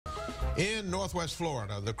In Northwest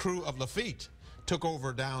Florida, the crew of Lafitte took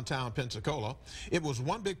over downtown Pensacola. It was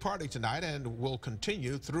one big party tonight and will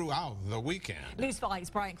continue throughout the weekend. News 5's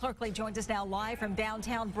Brian Clerkley joins us now live from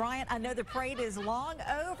downtown. Brian, I know the parade is long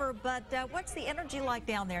over, but what's the energy like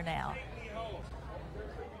down there now?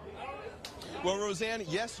 Well, Roseanne,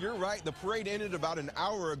 yes, you're right. The parade ended about an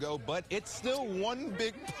hour ago, but it's still one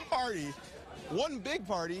big party. One big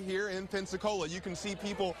party here in Pensacola. You can see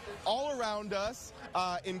people all around us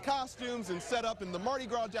in costumes and set up in the Mardi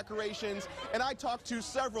Gras decorations. And I talked to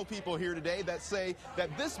several people here today that say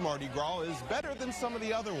that this Mardi Gras is better than some of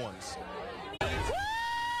the other ones.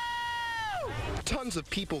 Tons of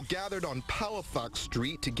people gathered on Palafox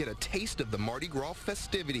Street to get a taste of the Mardi Gras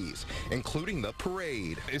festivities, including the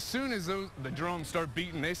parade. As soon as the drums start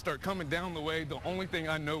beating, they start coming down the way, the only thing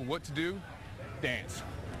I know what to do, dance.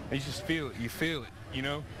 You just feel it, you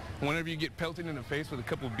know? Whenever you get pelted in the face with a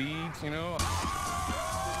couple beads, you know?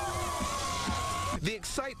 The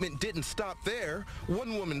excitement didn't stop there.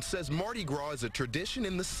 One woman says Mardi Gras is a tradition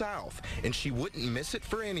in the South, and she wouldn't miss it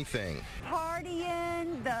for anything.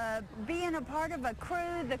 Partying, being a part of a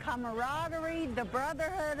crew, the camaraderie, the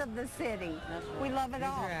brotherhood of the city. We love it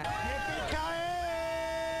all.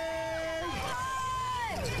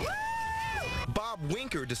 Bob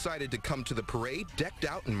Winker decided to come to the parade decked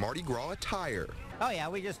out in Mardi Gras attire. Oh yeah,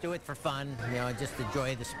 we just do it for fun, you know, just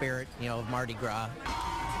enjoy the spirit, you know, of Mardi Gras.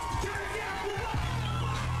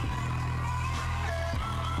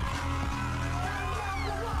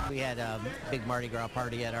 We had a big Mardi Gras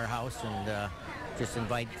party at our house and just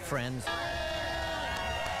invite friends.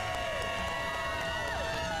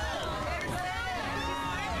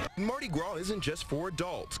 Mardi Gras isn't just for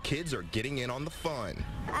adults. Kids are getting in on the fun.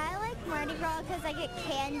 I like Mardi Gras because I get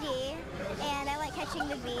candy and I like catching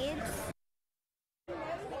the beads.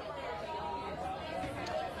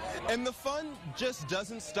 And the fun just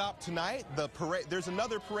doesn't stop tonight. There's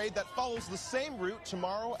another parade that follows the same route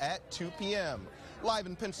tomorrow at 2 p.m. Live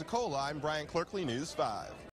in Pensacola, I'm Brian Clerkley, News 5.